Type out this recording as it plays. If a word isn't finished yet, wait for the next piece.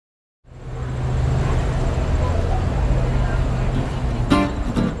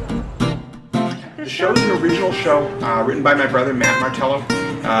show is an original show written by my brother, Matthew Martello.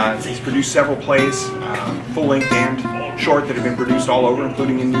 He's produced several plays, full-length and short, that have been produced all over,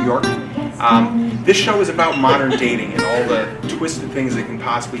 including in New York. This show is about modern dating and all the twisted things that can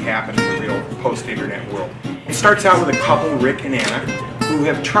possibly happen in the real post-internet world. It starts out with a couple, Rick and Anna, who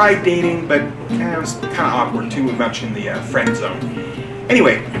have tried dating, but it was kind of awkward, too much in the friend zone.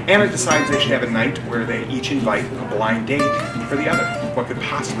 Anyway, Anna decides they should have a night where they each invite a blind date for the other. What could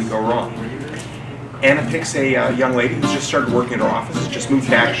possibly go wrong? Anna picks a young lady who's just started working at her office, just moved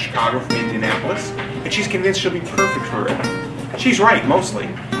back to Chicago from Indianapolis, and she's convinced she'll be perfect for her. She's right, mostly.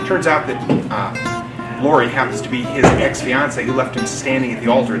 Turns out that Lori happens to be his ex-fiancée who left him standing at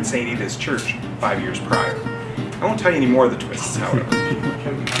the altar at St. Edith's Church 5 years prior. I won't tell you any more of the twists, however,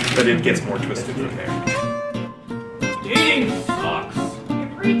 but it gets more twisted from there. Dating sucks. You're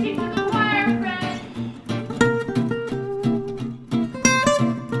preaching